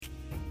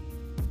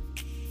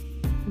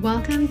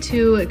Welcome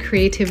to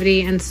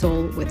Creativity and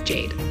Soul with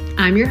Jade.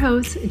 I'm your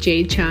host,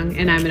 Jade Chung,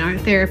 and I'm an art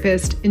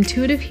therapist,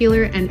 intuitive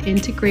healer, and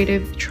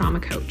integrative trauma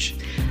coach.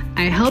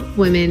 I help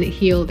women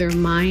heal their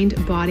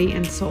mind, body,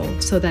 and soul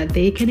so that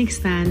they can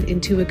expand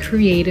into a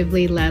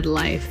creatively led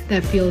life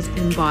that feels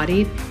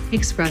embodied,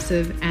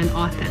 expressive, and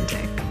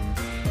authentic.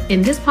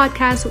 In this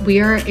podcast,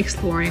 we are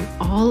exploring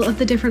all of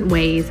the different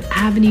ways,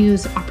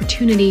 avenues,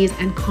 opportunities,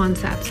 and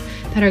concepts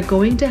that are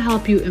going to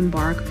help you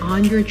embark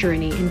on your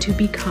journey into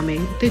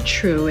becoming the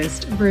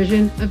truest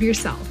version of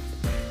yourself.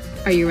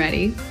 Are you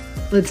ready?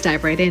 Let's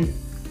dive right in.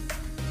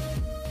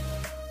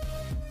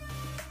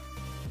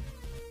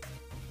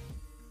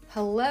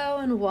 Hello,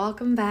 and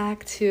welcome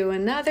back to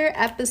another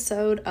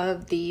episode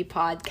of the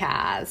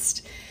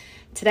podcast.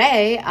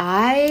 Today,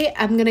 I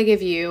am going to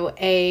give you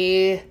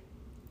an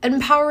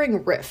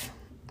empowering riff.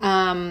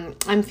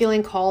 I'm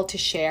feeling called to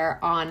share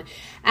on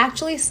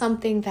actually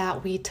something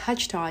that we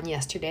touched on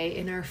yesterday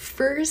in our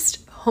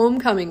first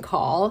homecoming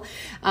call,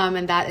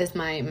 and that is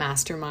my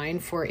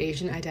mastermind for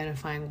Asian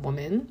identifying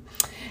women.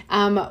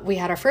 We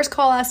had our first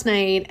call last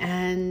night,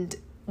 and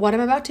what I'm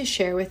about to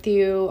share with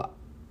you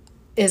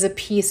is a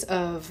piece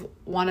of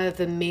one of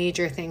the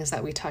major things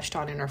that we touched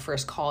on in our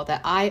first call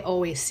that I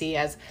always see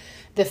as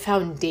the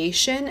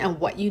foundation and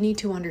what you need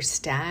to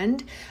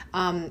understand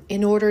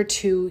in order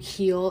to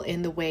heal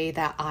in the way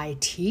that I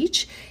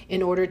teach,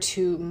 in order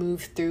to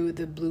move through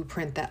the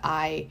blueprint that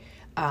I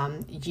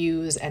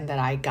use and that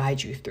I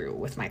guide you through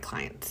with my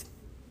clients.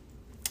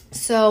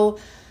 So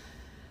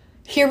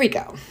here we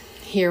go.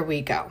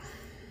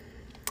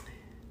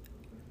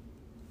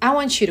 I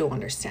want you to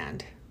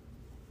understand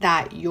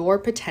that your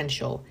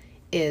potential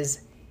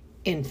is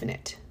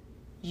infinite.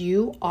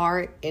 You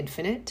are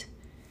infinite.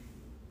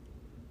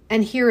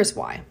 And here is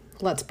why.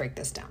 Let's break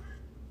this down.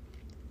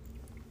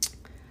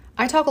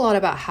 I talk a lot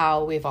about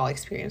how we've all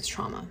experienced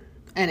trauma,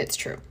 and it's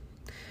true.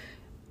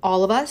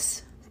 All of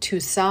us,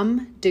 to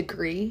some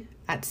degree,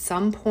 at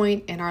some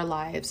point in our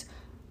lives,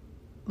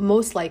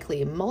 most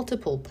likely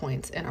multiple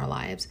points in our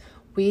lives,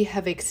 we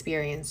have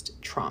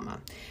experienced trauma.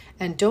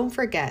 And don't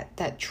forget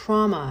that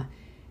trauma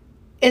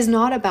is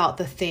not about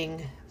the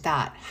thing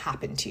that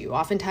happened to you.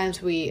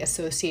 Oftentimes we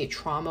associate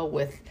trauma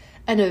with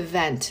an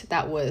event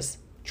that was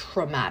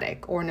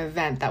traumatic or an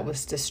event that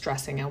was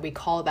distressing, and we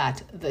call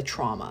that the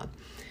trauma.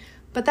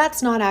 But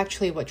that's not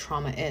actually what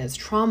trauma is.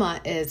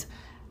 Trauma is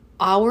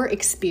our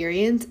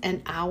experience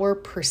and our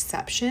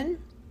perception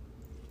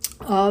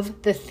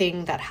of the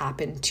thing that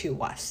happened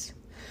to us.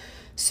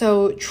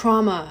 So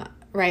trauma,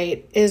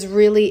 right, is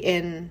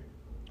really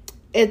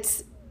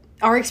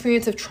our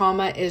experience of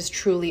trauma is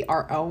truly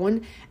our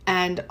own,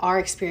 and our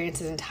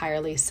experience is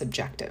entirely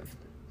subjective.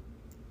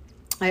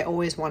 I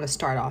always want to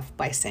start off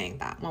by saying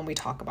that when we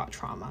talk about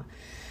trauma.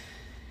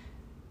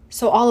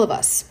 So all of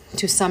us,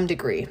 to some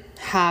degree,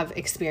 have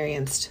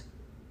experienced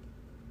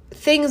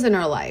things in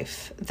our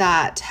life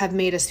that have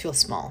made us feel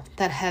small,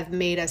 that have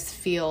made us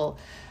feel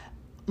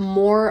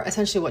more.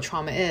 Essentially what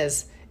trauma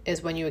is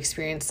when you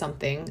experience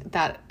something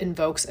that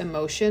invokes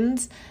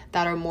emotions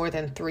that are more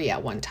than 3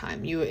 at one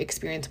time. You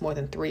experience more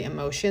than 3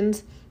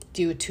 emotions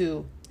due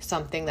to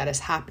something that is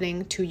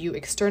happening to you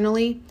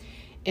externally,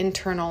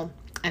 internal,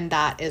 and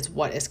that is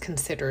what is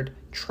considered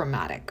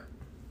traumatic.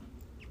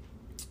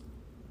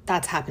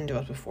 That's happened to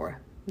us before.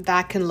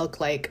 That can look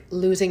like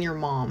losing your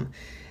mom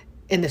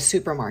in the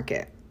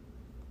supermarket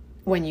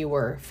when you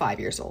were 5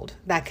 years old.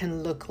 That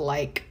can look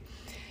like,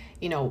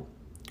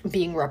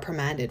 being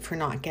reprimanded for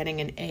not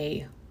getting an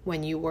A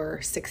when you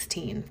were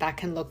 16. That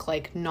can look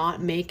like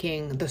not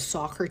making the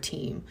soccer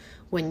team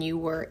when you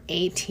were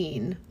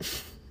 18,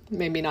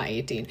 maybe not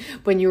 18,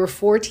 when you were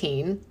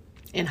 14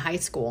 in high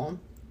school,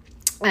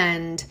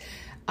 and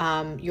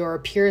your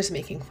peers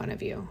making fun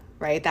of you,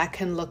 right? That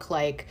can look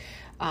like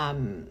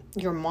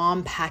your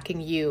mom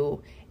packing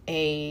you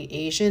a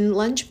Asian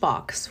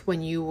lunchbox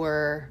when you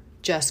were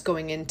just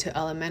going into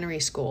elementary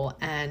school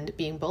and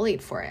being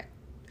bullied for it.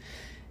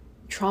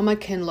 Trauma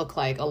can look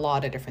like a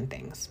lot of different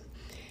things.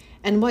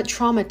 And what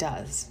trauma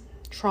does,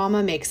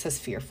 trauma makes us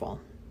fearful.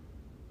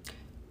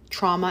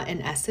 Trauma,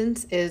 in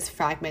essence, is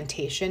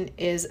fragmentation,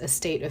 is a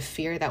state of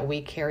fear that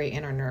we carry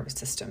in our nervous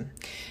system.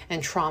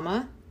 And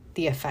trauma,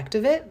 the effect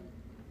of it,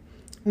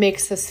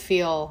 makes us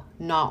feel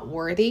not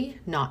worthy,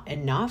 not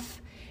enough.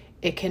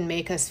 It can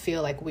make us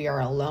feel like we are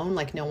alone,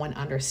 like no one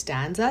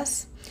understands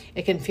us.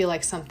 It can feel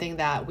like something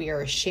that we are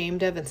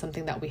ashamed of and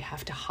something that we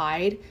have to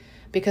hide.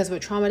 Because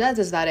what trauma does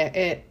is that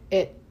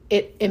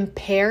it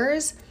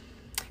impairs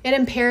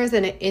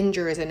and it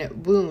injures and it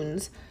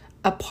wounds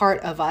a part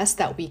of us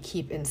that we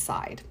keep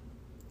inside.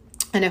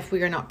 And if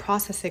we are not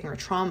processing our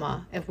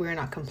trauma, if we are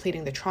not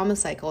completing the trauma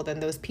cycle,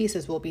 then those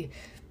pieces will be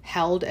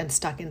held and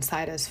stuck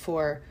inside us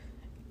for,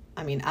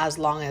 as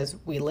long as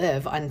we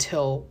live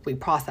until we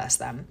process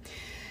them.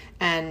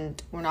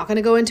 And we're not going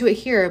to go into it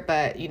here,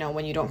 but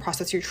when you don't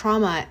process your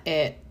trauma,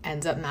 it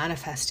ends up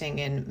manifesting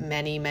in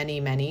many, many,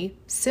 many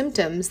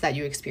symptoms that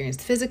you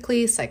experienced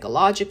physically,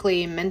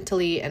 psychologically,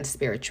 mentally, and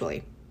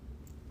spiritually.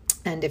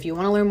 And if you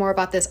want to learn more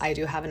about this, I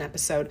do have an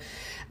episode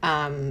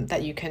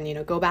that you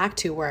can, go back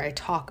to, where I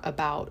talk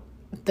about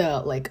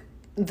the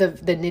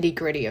nitty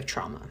gritty of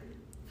trauma.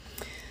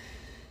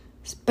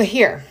 But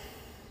here,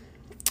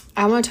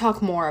 I want to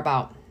talk more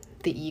about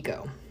the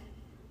ego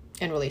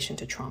in relation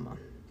to trauma.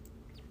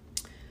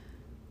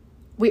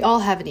 We all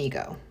have an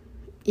ego.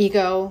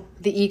 The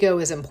ego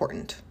is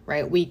important,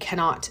 right? We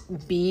cannot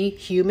be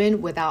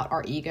human without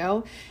our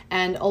ego.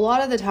 And a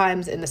lot of the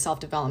times in the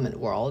self-development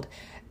world,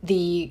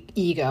 the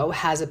ego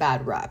has a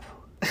bad rep,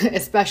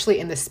 especially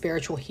in the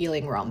spiritual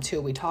healing realm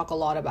too. We talk a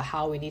lot about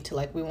how we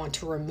want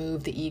to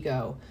remove the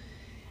ego.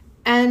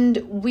 And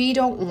we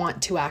don't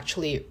want to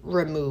actually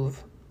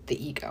remove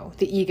the ego.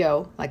 The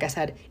ego, like I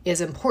said,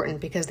 is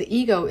important because the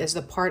ego is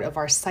the part of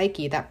our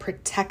psyche that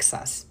protects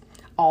us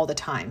all the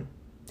time.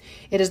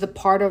 It is the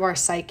part of our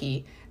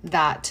psyche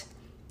that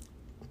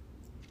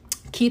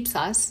keeps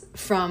our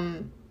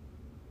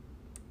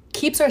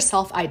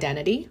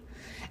self-identity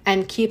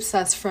and keeps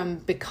us from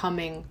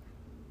becoming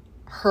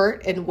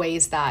hurt in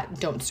ways that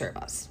don't serve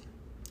us,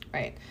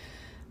 right?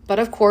 But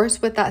of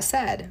course, with that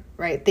said,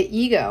 right, the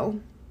ego,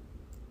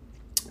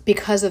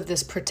 because of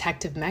this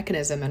protective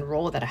mechanism and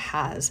role that it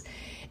has,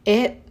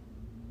 it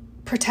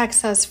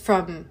protects us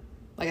from,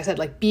 like I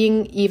said,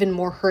 being even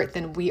more hurt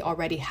than we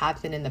already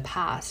have been in the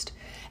past.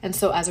 And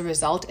so as a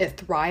result, it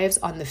thrives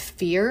on the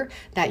fear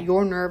that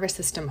your nervous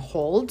system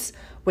holds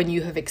when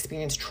you have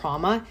experienced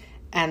trauma,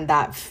 and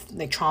that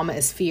trauma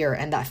is fear,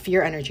 and that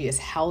fear energy is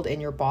held in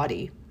your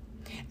body.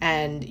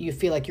 And you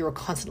feel like you're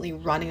constantly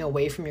running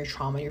away from your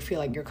trauma. You feel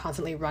like you're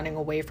constantly running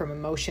away from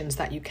emotions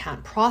that you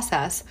can't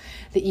process.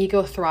 The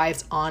ego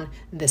thrives on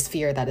this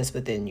fear that is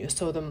within you.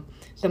 So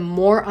the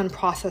more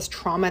unprocessed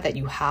trauma that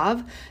you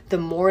have, the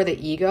more the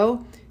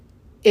ego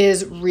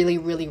is really,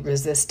 really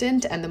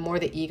resistant. And the more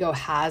the ego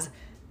has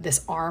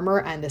this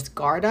armor and this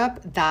guard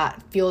up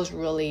that feels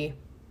really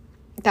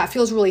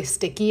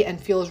sticky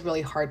and feels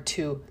really hard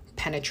to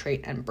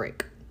penetrate and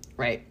break,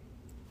 right?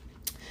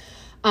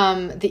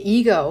 The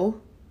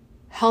ego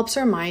helps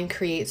our mind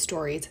create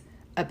stories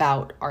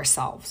about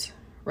ourselves,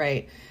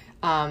 right?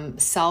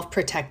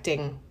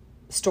 Self-protecting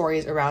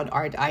stories around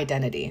our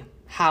identity,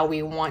 how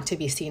we want to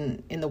be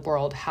seen in the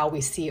world, how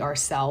we see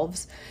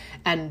ourselves.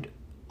 And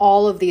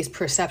all of these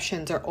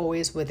perceptions are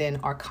always within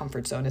our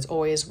comfort zone. It's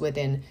always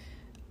within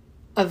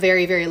a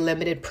very, very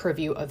limited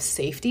purview of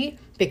safety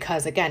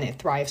because, again, it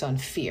thrives on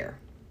fear,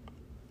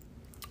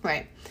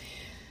 right?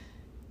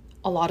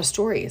 A lot of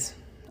stories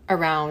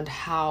around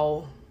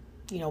how,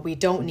 we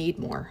don't need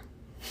more.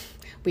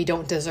 We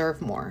don't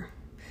deserve more.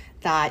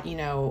 That, we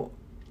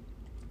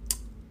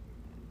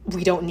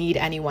don't need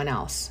anyone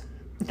else.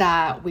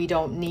 That we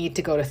don't need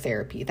to go to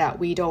therapy. That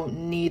we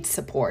don't need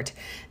support.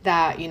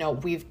 That,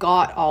 we've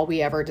got all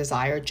we ever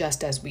desire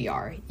just as we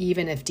are.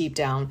 Even if deep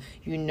down,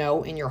 in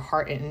your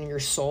heart and in your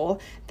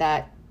soul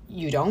that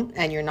you don't,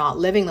 and you're not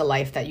living the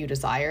life that you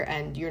desire,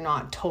 and you're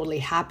not totally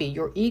happy.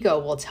 Your ego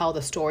will tell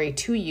the story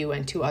to you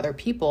and to other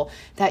people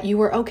that you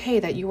were okay,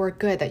 that you were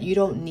good, that you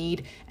don't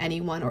need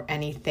anyone or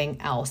anything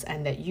else,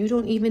 and that you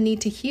don't even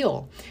need to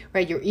heal,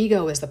 right? Your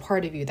ego is the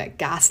part of you that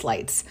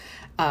gaslights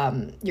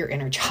your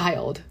inner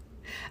child.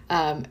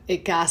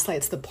 It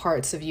gaslights the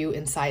parts of you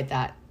inside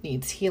that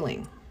needs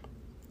healing.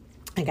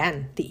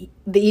 Again, the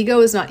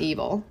ego is not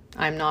evil.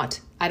 I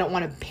don't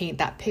want to paint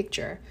that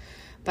picture.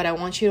 But I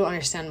want you to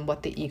understand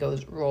what the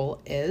ego's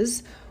role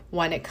is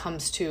when it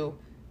comes to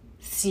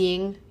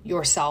seeing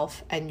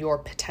yourself and your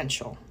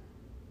potential.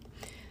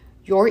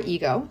 Your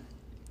ego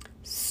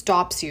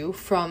stops you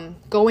from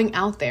going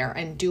out there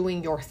and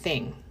doing your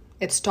thing.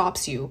 It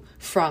stops you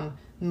from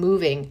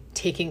moving,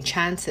 taking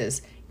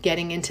chances,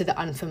 getting into the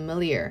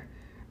unfamiliar,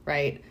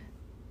 right?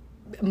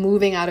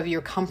 Moving out of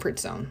your comfort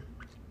zone.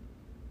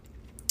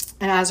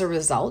 And as a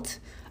result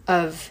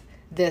of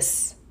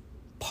this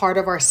part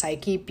of our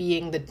psyche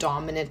being the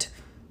dominant,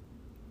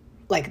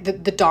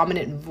 the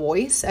dominant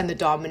voice and the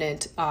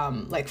dominant,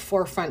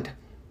 forefront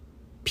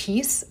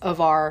piece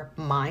of our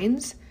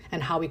minds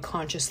and how we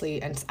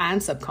consciously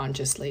and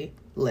subconsciously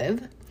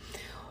live.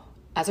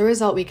 As a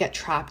result, we get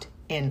trapped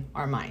in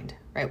our mind,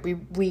 right? We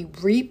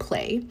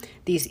replay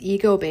these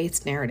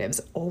ego-based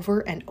narratives over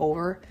and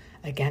over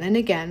again and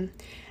again.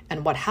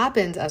 And what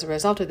happens as a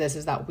result of this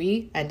is that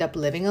we end up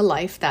living a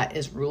life that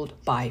is ruled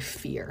by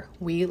fear.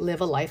 We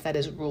live a life that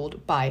is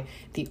ruled by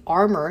the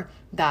armor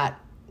that,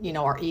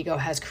 our ego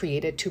has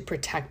created to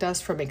protect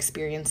us from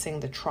experiencing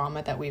the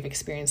trauma that we've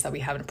experienced that we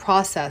haven't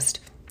processed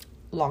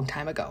a long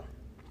time ago.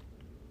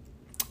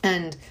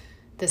 And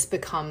this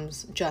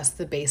becomes just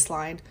the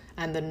baseline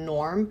and the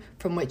norm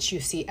from which you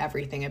see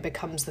everything. It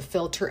becomes the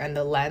filter and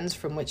the lens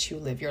from which you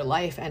live your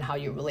life and how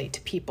you relate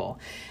to people.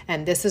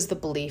 And this is the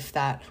belief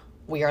that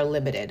we are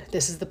limited.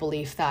 This is the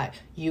belief that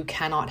you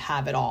cannot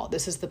have it all.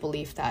 This is the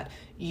belief that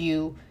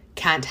you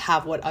can't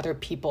have what other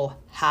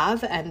people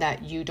have and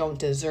that you don't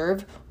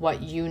deserve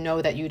what you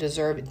know that you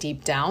deserve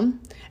deep down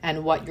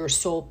and what your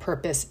sole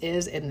purpose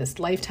is in this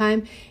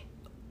lifetime.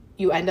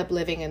 You end up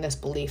living in this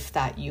belief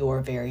that you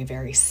are very,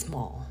 very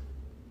small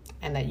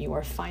and that you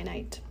are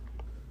finite.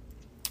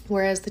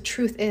 Whereas the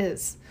truth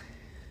is,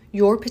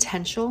 your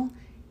potential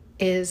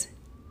is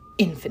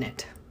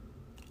infinite.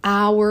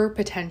 Our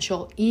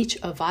potential, each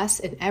of us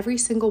in every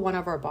single one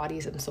of our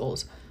bodies and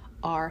souls,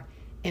 are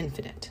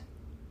infinite.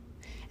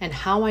 And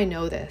how I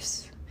know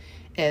this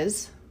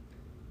is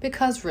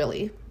because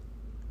really,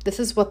 this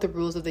is what the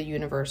rules of the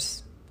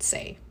universe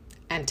say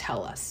and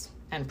tell us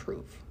and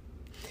prove.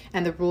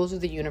 And the rules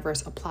of the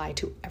universe apply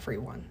to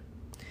everyone.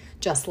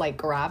 Just like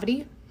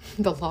gravity,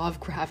 the law of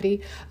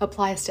gravity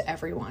applies to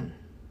everyone,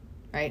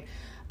 right?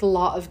 The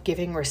law of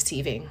giving,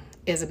 receiving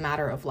is a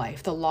matter of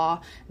life. The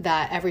law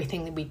that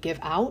everything that we give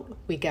out,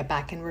 we get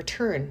back in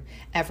return.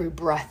 Every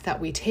breath that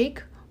we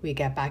take, we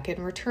get back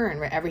in return,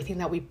 right? Everything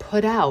that we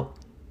put out,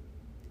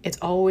 it's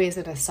always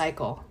in a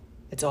cycle.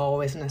 It's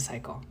always in a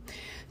cycle.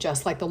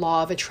 Just like the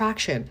law of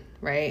attraction,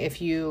 right?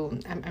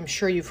 I'm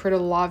sure you've heard of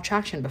the law of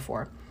attraction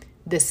before.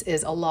 This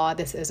is a law.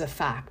 This is a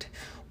fact.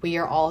 We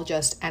are all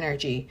just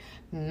energy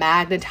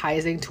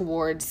magnetizing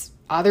towards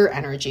other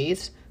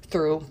energies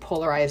through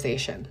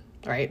polarization,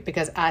 right?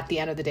 Because at the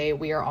end of the day,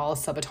 we are all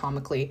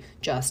subatomically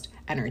just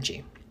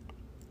energy.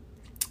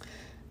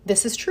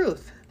 This is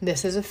truth.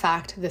 This is a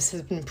fact. This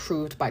has been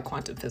proved by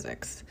quantum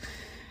physics.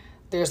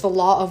 There's the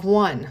law of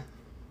one,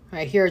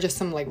 right? Here are just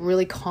some like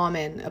really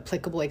common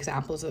applicable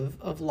examples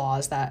of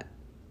laws that,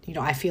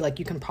 I feel like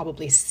you can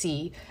probably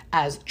see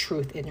as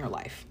truth in your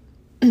life.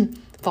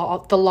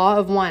 The law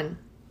of one,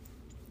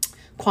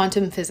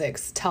 quantum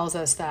physics tells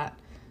us that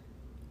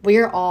we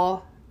are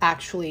all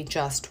actually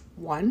just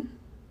one,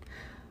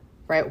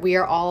 right? We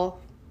are all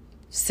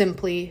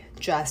simply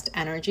just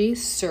energy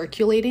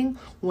circulating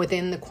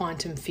within the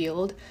quantum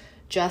field,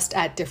 just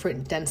at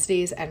different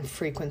densities and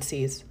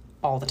frequencies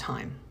all the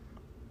time.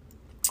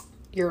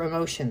 Your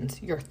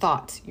emotions, your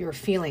thoughts, your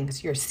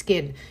feelings, your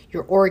skin,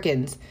 your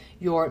organs,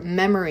 your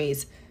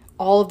memories,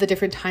 all of the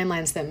different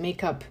timelines that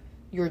make up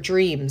your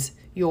dreams,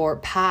 your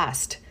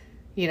past,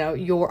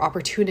 your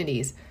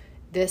opportunities.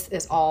 This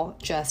is all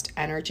just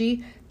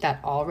energy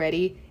that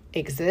already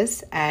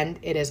exists, and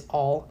it is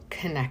all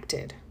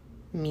connected.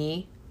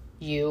 Me,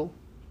 you,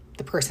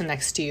 the person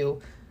next to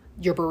you,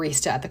 your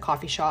barista at the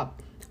coffee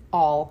shop,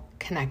 all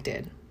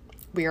connected.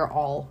 We are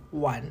all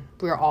one.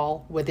 We are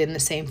all within the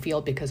same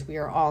field because we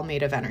are all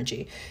made of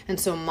energy. And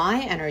so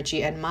my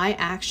energy and my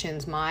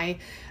actions, my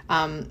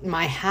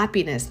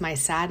happiness, my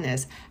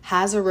sadness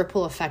has a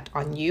ripple effect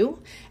on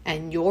you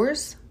and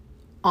yours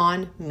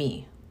on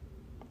me.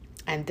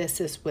 And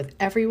this is with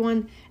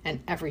everyone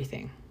and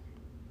everything.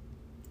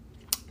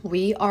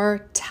 We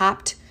are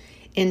tapped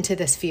into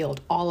this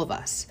field, all of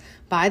us,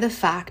 by the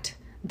fact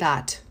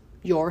that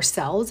your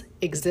cells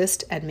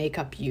exist and make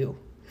up you.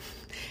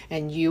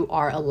 And you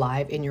are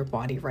alive in your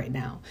body right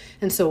now.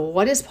 And so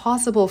what is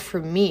possible for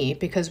me,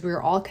 because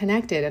we're all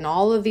connected and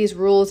all of these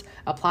rules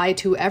apply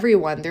to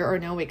everyone, there are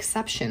no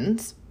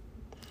exceptions.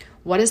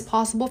 What is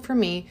possible for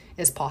me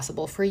is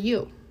possible for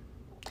you.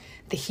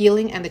 The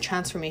healing and the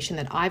transformation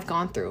that I've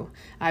gone through.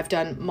 I've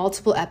done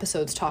multiple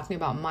episodes talking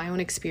about my own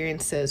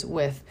experiences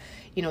with,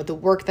 the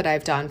work that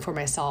I've done for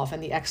myself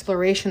and the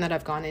exploration that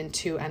I've gone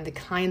into and the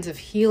kinds of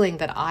healing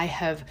that I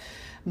have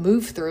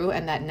moved through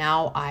and that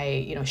now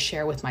I,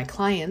 share with my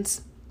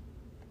clients.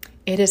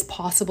 It is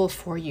possible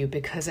for you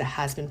because it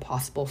has been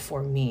possible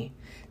for me,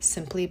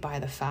 simply by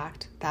the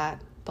fact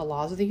that the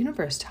laws of the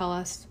universe tell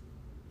us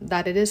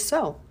that it is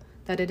so,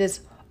 that it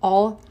is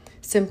all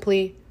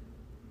simply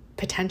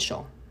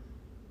potential,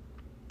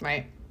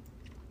 right?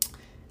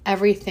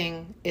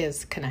 Everything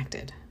is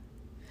connected.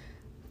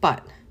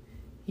 But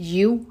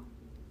you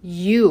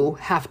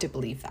have to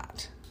believe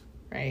that,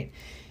 right?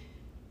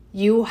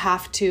 You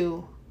have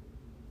to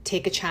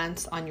take a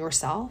chance on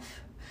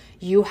yourself.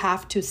 You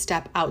have to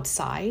step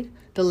outside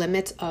the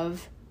limits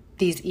of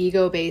these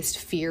ego-based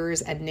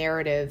fears and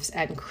narratives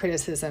and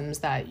criticisms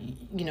that,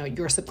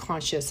 your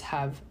subconscious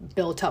have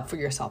built up for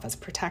yourself as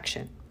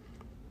protection.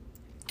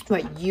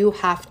 But you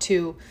have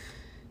to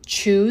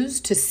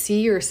choose to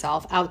see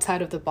yourself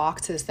outside of the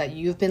boxes that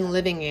you've been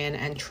living in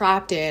and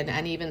trapped in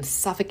and even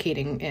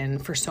suffocating in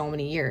for so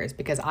many years,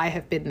 because I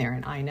have been there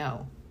and I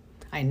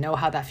know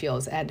how that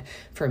feels. And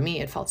for me,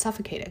 it felt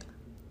suffocating.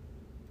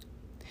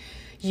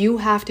 You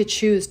have to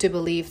choose to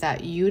believe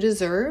that you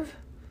deserve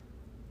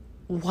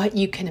what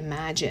you can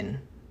imagine,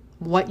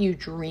 what you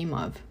dream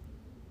of.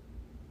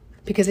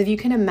 Because if you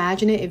can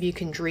imagine it, if you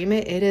can dream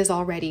it, it is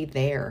already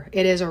there.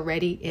 It is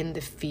already in the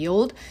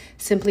field,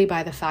 simply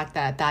by the fact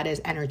that that is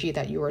energy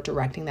that you are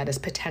directing, that is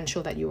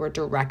potential that you are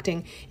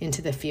directing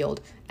into the field,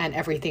 and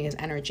everything is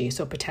energy.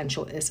 So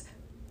potential is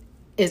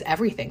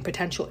everything.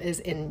 Potential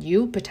is in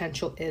you.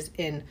 Potential is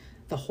in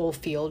the whole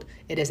field.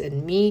 It is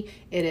in me.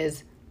 It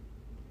is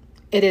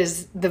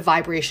the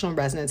vibrational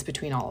resonance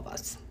between all of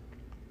us.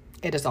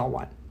 It is all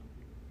one.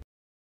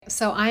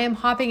 So I am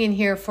hopping in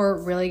here for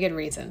a really good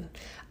reason.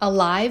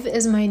 Alive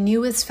is my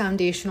newest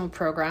foundational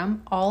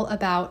program, all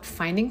about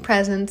finding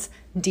presence,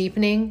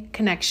 deepening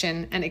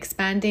connection, and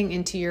expanding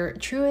into your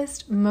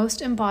truest,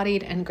 most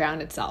embodied and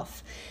grounded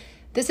self.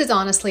 This is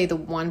honestly the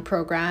one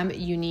program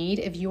you need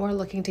if you are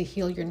looking to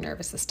heal your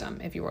nervous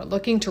system, if you are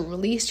looking to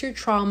release your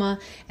trauma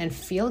and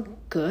feel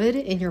good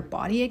in your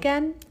body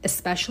again,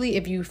 especially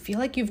if you feel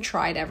like you've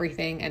tried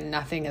everything and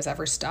nothing has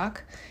ever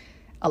stuck.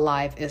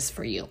 Alive is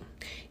for you.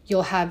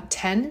 You'll have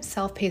 10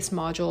 self-paced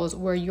modules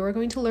where you're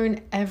going to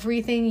learn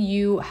everything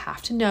you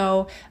have to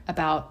know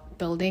about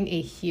building a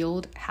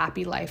healed,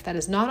 happy life that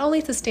is not only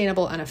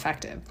sustainable and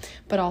effective,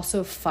 but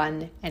also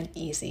fun and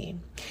easy.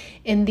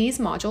 In these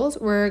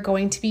modules, we're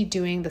going to be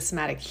doing the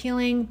somatic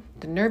healing,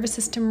 the nervous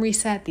system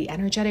reset, the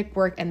energetic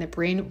work, and the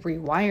brain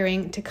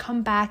rewiring to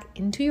come back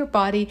into your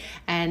body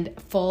and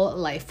full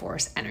life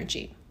force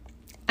energy.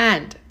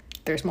 And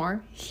there's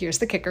more. Here's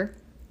the kicker.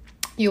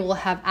 You will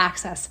have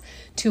access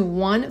to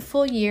 1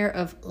 full year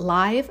of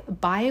live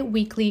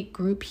bi-weekly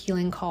group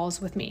healing calls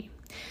with me.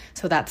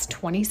 So that's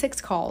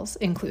 26 calls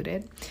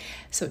included.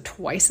 So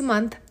twice a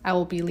month, I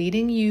will be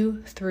leading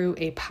you through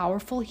a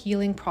powerful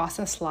healing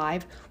process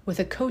live with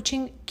a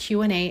coaching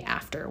Q&A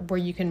after, where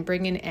you can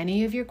bring in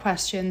any of your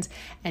questions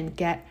and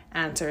get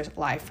answers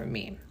live from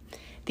me.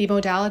 The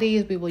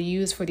modalities we will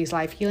use for these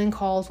live healing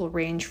calls will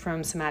range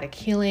from somatic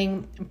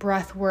healing,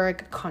 breath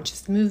work,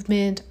 conscious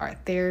movement, art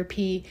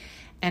therapy,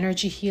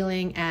 energy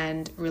healing,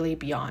 and really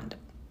beyond.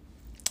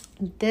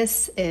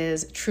 This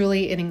is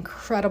truly an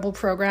incredible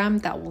program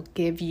that will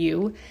give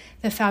you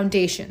the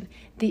foundation,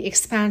 the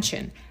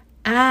expansion,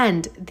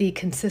 and the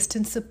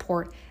consistent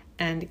support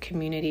and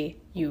community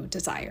you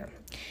desire.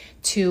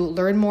 To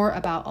learn more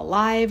about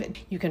Alive,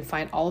 you can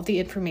find all of the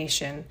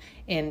information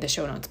in the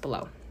show notes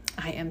below.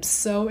 I am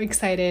so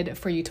excited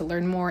for you to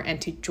learn more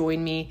and to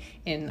join me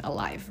in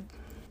Alive.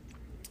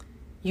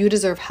 You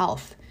deserve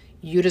health.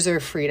 You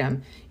deserve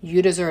freedom.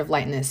 You deserve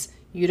lightness.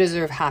 You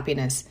deserve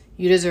happiness.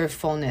 You deserve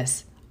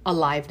fullness.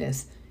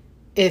 Aliveness.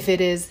 If it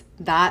is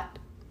that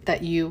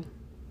you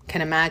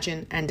can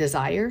imagine and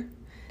desire,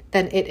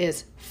 then it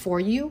is for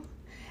you,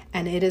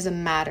 and it is a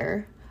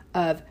matter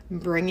of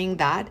bringing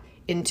that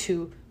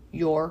into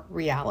your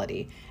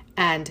reality.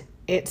 And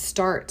it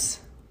starts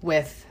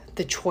with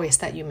the choice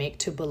that you make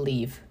to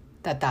believe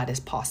that that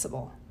is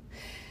possible.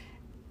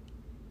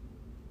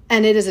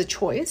 And it is a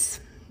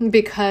choice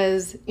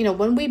because,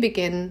 when we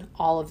begin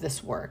all of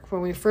this work,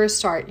 when we first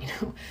start,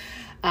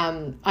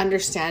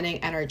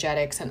 understanding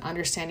energetics and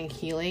understanding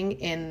healing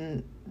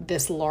in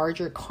this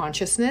larger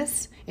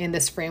consciousness, in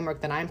this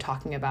framework that I'm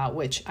talking about,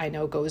 which I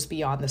know goes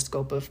beyond the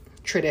scope of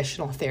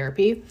traditional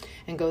therapy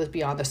and goes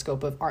beyond the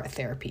scope of art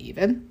therapy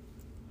even.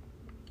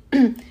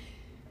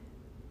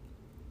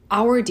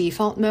 Our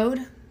default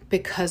mode,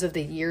 because of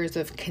the years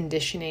of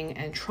conditioning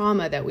and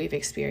trauma that we've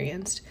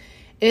experienced,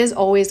 is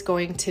always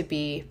going to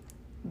be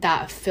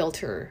that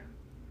filter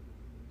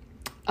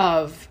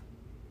of,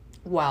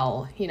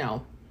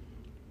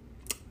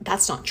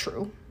 that's not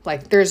true.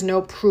 Like, there's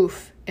no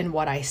proof in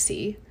what I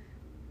see,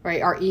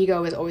 right? Our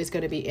ego is always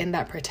going to be in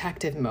that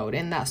protective mode,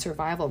 in that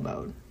survival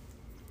mode.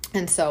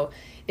 And so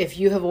if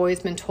you have always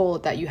been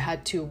told that you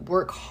had to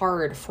work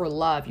hard for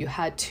love, you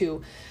had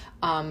to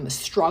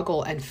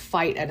struggle and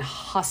fight and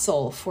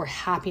hustle for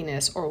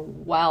happiness or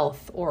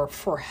wealth or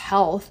for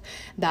health,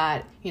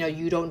 that,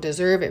 you don't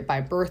deserve it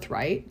by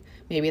birthright.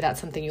 Maybe that's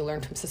something you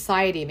learned from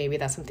society. Maybe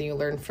that's something you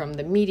learned from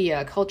the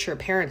media, culture,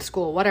 parents,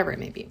 school, whatever it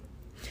may be.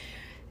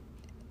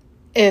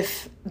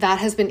 If that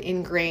has been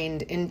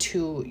ingrained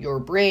into your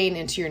brain,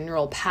 into your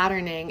neural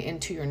patterning,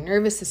 into your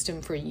nervous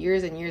system for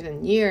years and years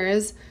and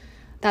years,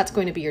 that's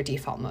going to be your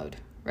default mode,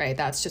 right?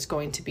 That's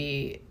going to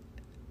be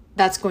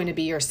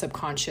your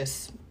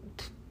subconscious.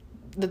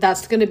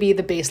 That's going to be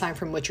the baseline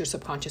from which your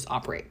subconscious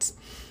operates.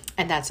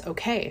 And that's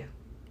okay.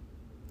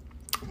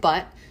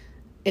 But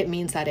it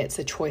means that it's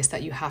a choice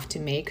that you have to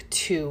make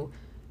to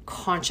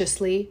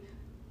consciously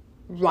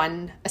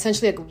run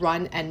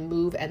and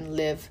move and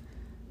live,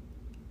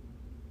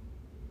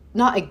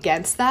 not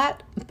against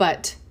that,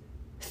 but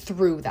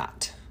through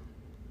that,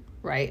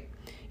 right?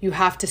 You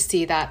have to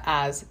see that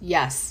as,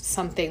 yes,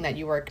 something that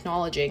you are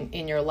acknowledging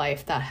in your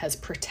life that has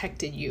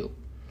protected you,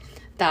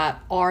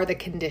 that are the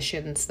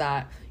conditions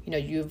that,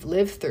 you've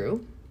lived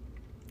through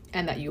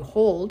and that you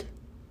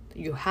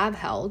have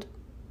held,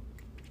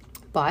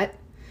 but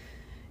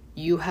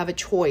you have a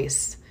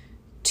choice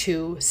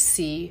to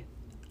see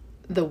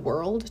the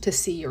world, to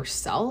see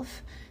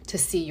yourself, to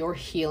see your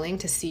healing,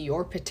 to see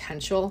your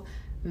potential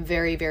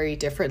very, very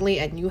differently.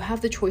 And you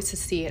have the choice to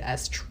see it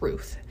as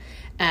truth.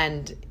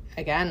 And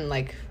again,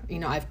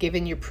 I've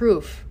given you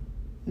proof.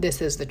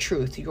 This is the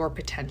truth. Your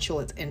potential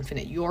is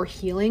infinite. Your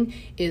healing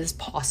is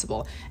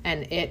possible,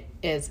 and it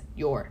is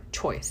your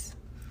choice,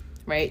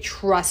 right?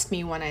 Trust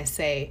me when I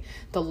say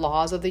the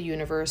laws of the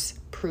universe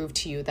prove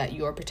to you that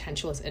your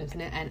potential is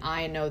infinite. And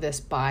I know this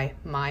by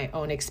my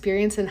own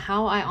experience and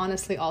how I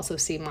honestly also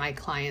see my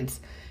clients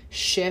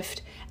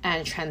shift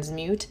and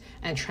transmute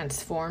and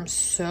transform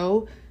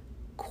so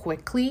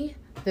quickly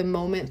the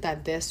moment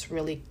that this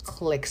really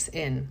clicks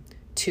in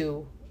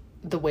to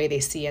the way they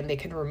see, and they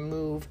can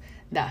remove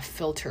that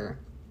filter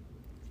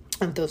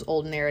of those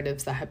old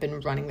narratives that have been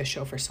running the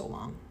show for so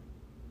long.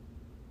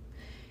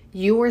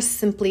 You are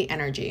simply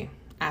energy,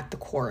 at the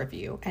core of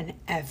you, and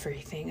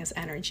everything is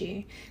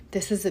energy.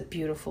 This is a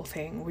beautiful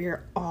thing. We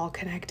are all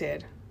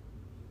connected.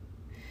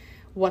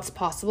 What's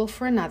possible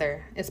for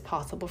another is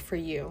possible for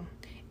you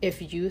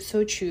if you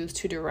so choose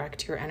to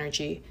direct your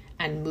energy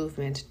and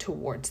movement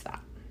towards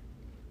that.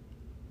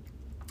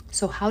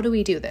 So how do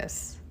we do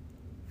this?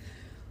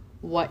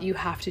 What you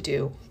have to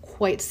do,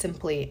 quite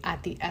simply,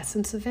 at the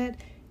essence of it,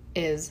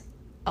 is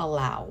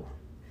allow,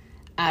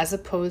 as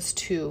opposed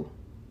to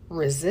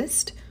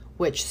resist,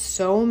 which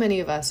so many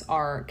of us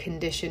are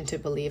conditioned to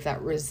believe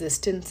that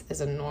resistance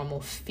is a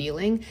normal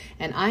feeling.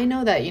 And I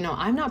know that,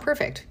 I'm not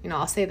perfect.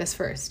 I'll say this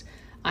first.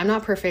 I'm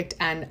not perfect,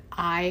 and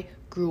I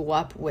grew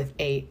up with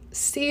a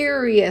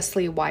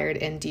seriously wired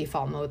in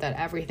default mode that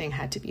everything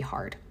had to be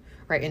hard,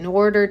 right? In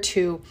order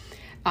to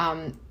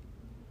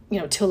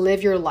to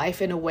live your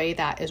life in a way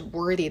that is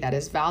worthy, that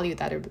is valued,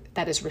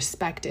 that is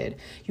respected,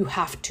 you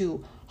have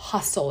to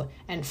hustle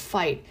and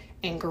fight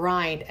and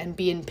grind and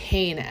be in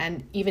pain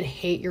and even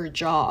hate your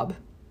job.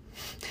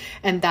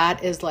 And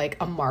that is like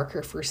a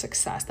marker for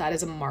success. That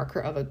is a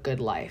marker of a good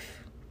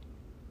life.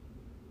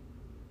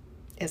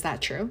 Is that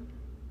true?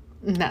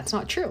 That's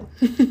not true.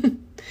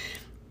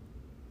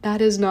 That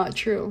is not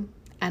true.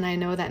 And I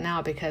know that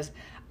now because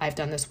I've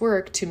done this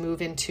work to move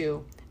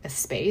into a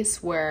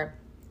space where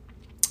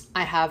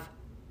I have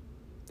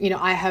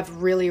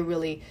really,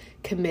 really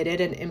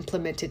committed and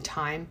implemented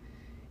time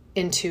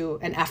into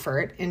an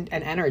effort and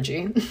an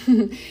energy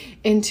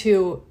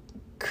into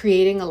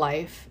creating a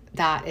life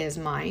that is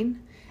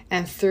mine.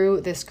 And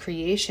through this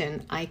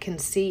creation, I can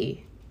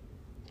see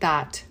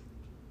that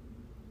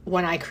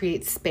when I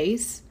create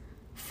space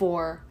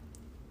for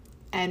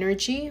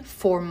energy,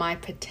 for my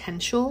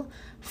potential,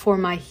 for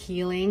my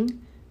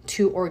healing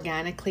to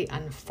organically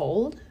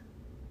unfold,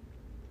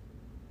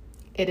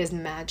 it is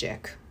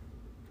magic.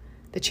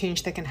 The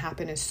change that can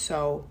happen is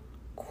so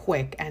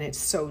quick and it's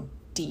so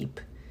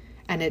deep,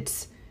 and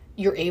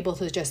you're able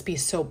to just be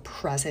so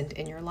present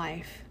in your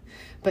life.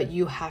 But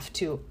you have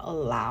to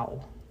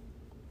allow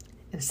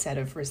instead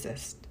of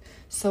resist.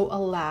 So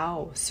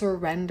allow,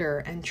 surrender,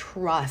 and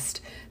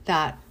trust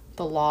that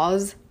the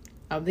laws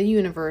of the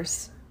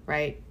universe,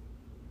 right,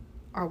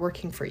 are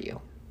working for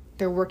you.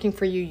 They're working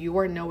for you. You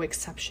are no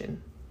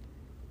exception.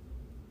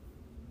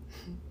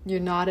 You're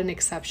not an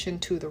exception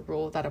to the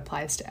rule that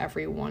applies to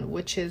everyone,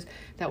 which is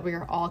that we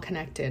are all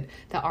connected,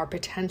 that our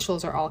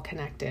potentials are all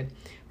connected,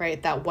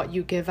 right? That what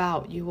you give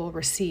out, you will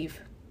receive.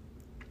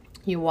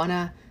 You want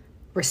to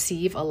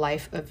receive a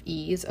life of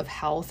ease, of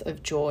health,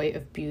 of joy,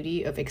 of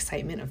beauty, of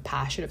excitement, of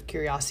passion, of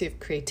curiosity, of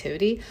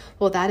creativity.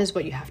 Well, that is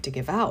what you have to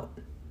give out,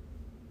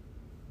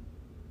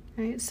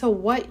 right? So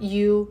what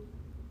you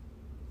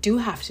do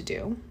have to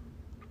do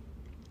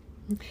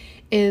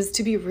is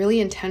to be really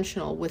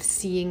intentional with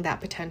seeing that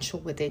potential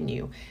within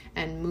you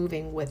and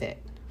moving with it,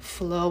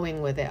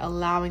 flowing with it,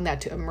 allowing that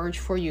to emerge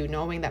for you,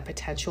 knowing that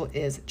potential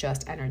is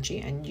just energy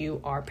and you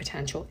are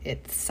potential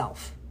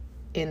itself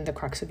in the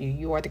crux of you.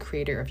 You are the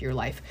creator of your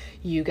life.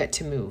 You get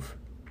to move.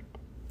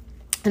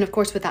 And of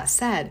course, with that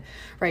said,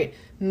 right,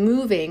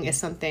 moving is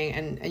something,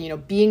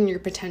 and being your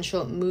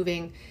potential,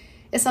 moving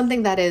is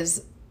something that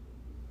is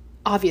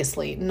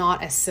obviously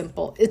not as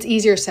simple. It's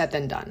easier said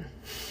than done,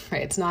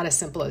 right? It's not as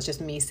simple as just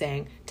me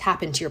saying,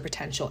 tap into your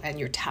potential and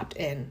you're tapped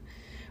in,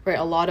 right?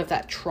 A lot of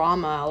that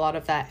trauma, a lot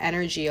of that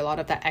energy, a lot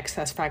of that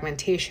excess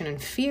fragmentation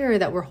and fear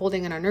that we're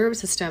holding in our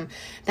nervous system,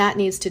 that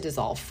needs to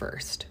dissolve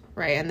first,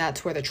 right? And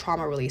that's where the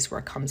trauma release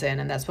work comes in.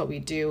 And that's what we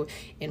do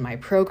in my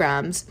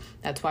programs.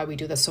 That's why we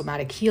do the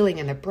somatic healing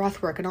and the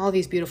breath work and all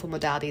these beautiful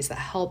modalities that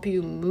help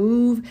you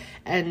move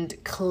and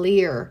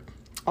clear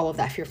all of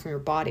that fear from your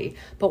body.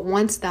 But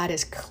once that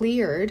is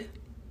cleared,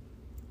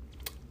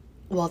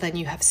 well, then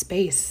you have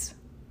space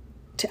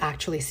to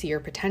actually see your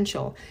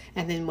potential.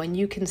 And then when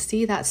you can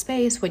see that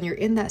space, when you're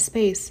in that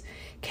space,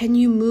 can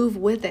you move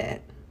with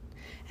it?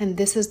 And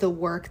this is the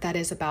work that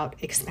is about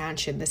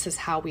expansion. This is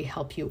how we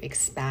help you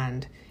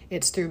expand.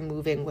 It's through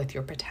moving with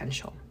your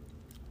potential.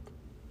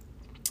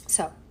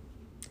 So,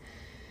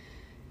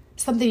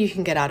 something you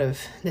can get out of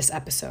this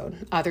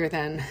episode, other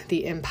than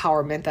the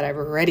empowerment that I've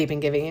already been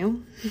giving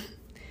you,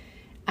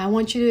 I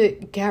want you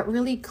to get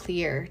really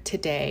clear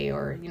today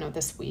or,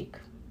 this week.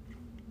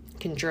 You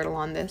can journal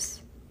on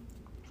this.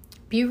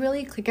 Get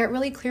really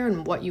clear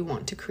on what you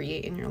want to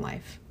create in your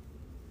life.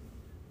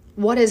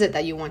 What is it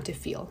that you want to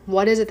feel?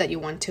 What is it that you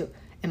want to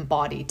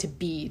embody, to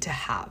be, to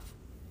have?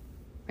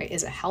 Right?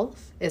 Is it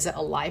health? Is it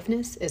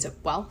aliveness? Is it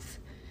wealth?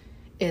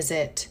 Is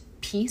it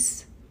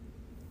peace?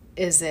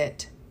 Is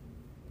it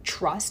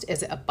trust?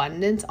 Is it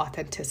abundance,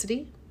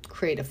 authenticity,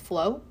 creative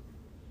flow?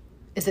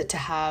 Is it to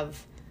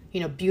have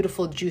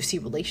beautiful, juicy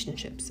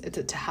relationships? Is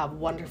it to have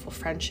wonderful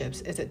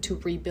friendships? Is it to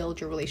rebuild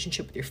your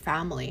relationship with your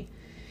family?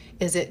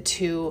 Is it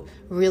to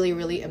really,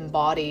 really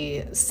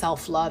embody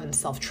self-love and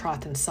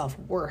self-trust and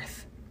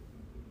self-worth?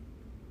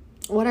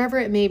 Whatever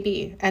it may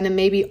be. And it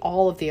may be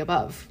all of the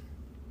above.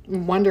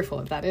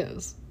 Wonderful if that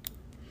is.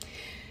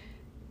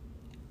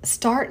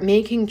 Start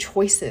making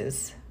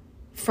choices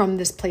from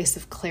this place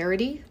of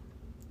clarity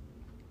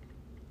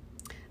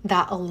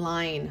that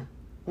align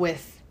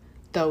with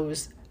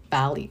those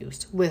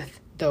values, with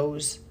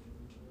those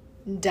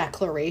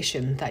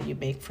declarations that you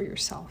make for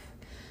yourself.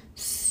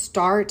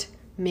 Start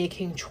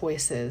making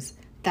choices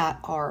that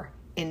are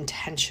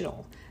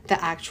intentional, that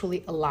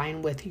actually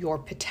align with your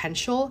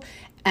potential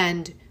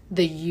and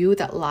the you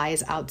that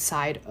lies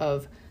outside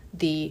of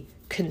the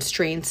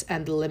constraints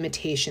and the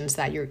limitations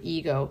that your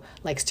ego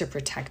likes to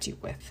protect you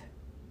with.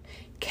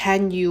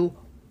 Can you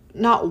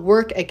not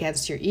work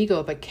against your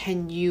ego, but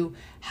can you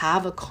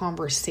have a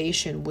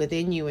conversation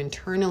within you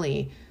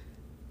internally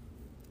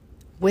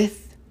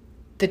with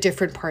the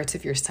different parts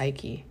of your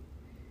psyche?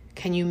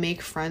 Can you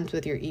make friends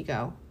with your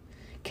ego?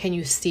 Can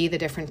you see the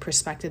different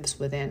perspectives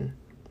within?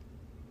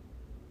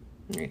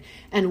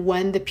 And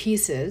when the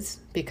pieces,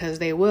 because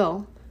they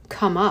will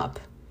come up,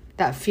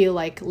 that feel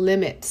like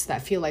limits,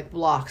 that feel like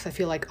blocks, that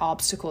feel like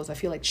obstacles, that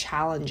feel like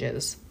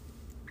challenges,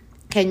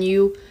 can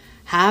you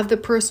have the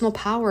personal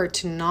power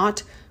to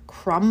not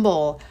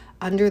crumble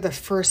under the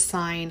first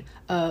sign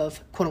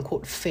of quote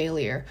unquote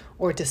failure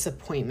or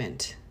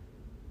disappointment?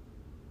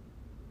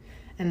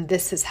 And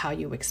this is how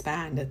you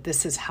expand.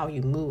 This is how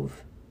you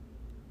move,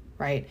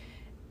 right?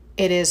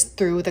 It is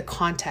through the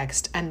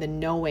context and the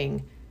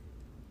knowing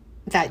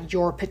that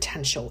your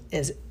potential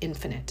is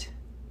infinite.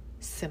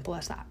 Simple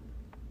as that,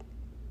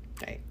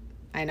 right?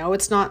 I know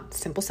it's not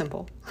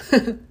simple,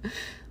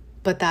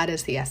 but that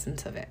is the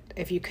essence of it.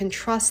 If you can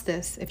trust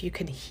this, if you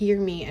can hear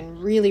me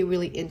and really,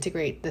 really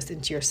integrate this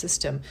into your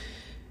system,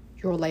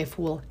 your life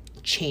will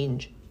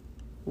change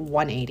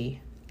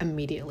 180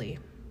 immediately.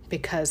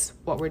 Because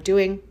what we're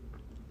doing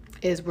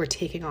is we're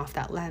taking off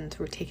that lens,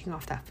 we're taking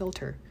off that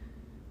filter.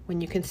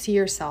 When you can see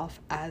yourself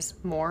as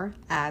more,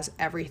 as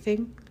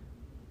everything,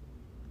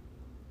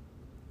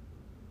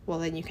 well,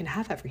 then you can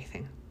have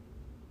everything.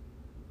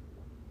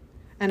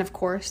 And of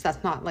course,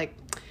 that's not like,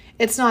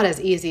 it's not as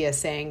easy as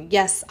saying,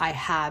 yes, I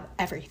have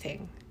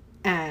everything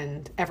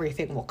and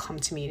everything will come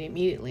to me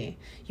immediately.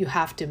 You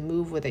have to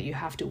move with it. You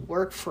have to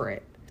work for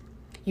it.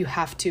 You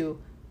have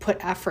to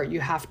put effort.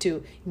 You have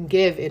to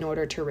give in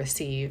order to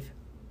receive.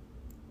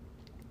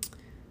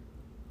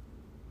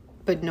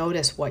 But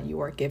notice what you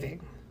are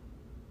giving.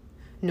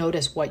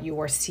 Notice what you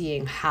are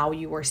seeing, how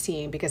you are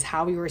seeing, because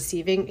how you are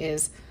receiving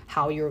is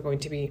how you are going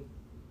to be,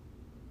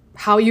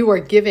 how you are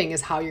giving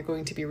is how you're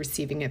going to be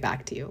receiving it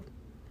back to you.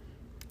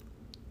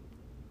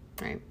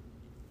 Right?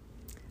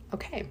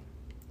 Okay.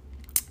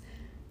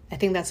 I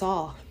think that's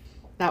all.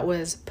 That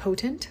was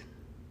potent.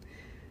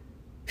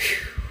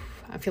 Whew.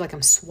 I feel like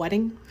I'm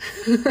sweating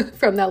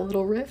from that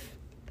little riff.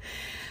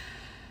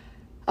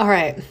 All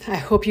right. I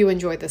hope you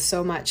enjoyed this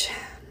so much.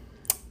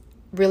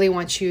 Really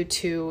want you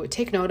to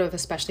take note of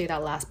especially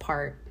that last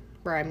part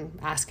where I'm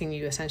asking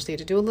you essentially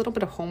to do a little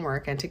bit of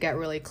homework and to get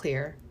really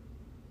clear.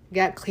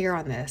 Get clear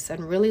on this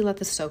and really let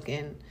this soak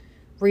in.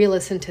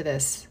 Re-listen to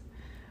this,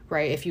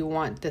 right? If you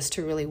want this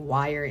to really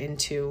wire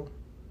into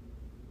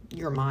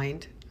your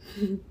mind.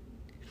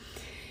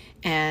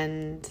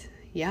 And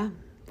yeah,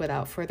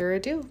 without further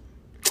ado,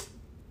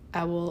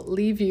 I will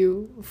leave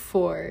you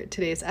for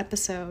today's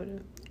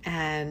episode.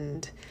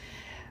 And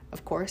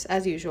of course,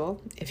 as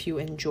usual, if you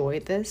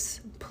enjoyed this,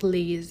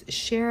 please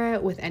share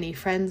it with any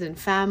friends and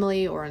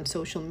family or on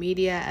social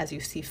media as you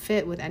see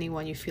fit, with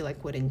anyone you feel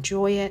like would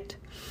enjoy it,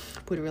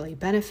 would really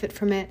benefit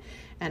from it.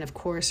 And of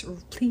course,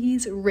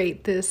 please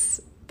rate this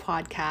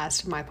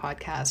podcast, my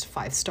podcast,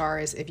 5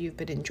 stars if you've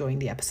been enjoying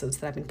the episodes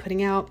that I've been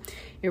putting out.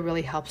 It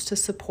really helps to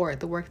support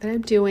the work that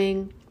I'm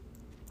doing,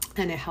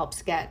 and it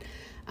helps get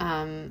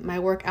my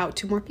work out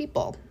to more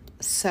people.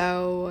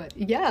 So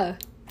yeah,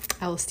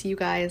 I will see you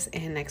guys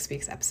in next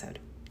week's episode.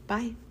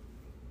 Bye.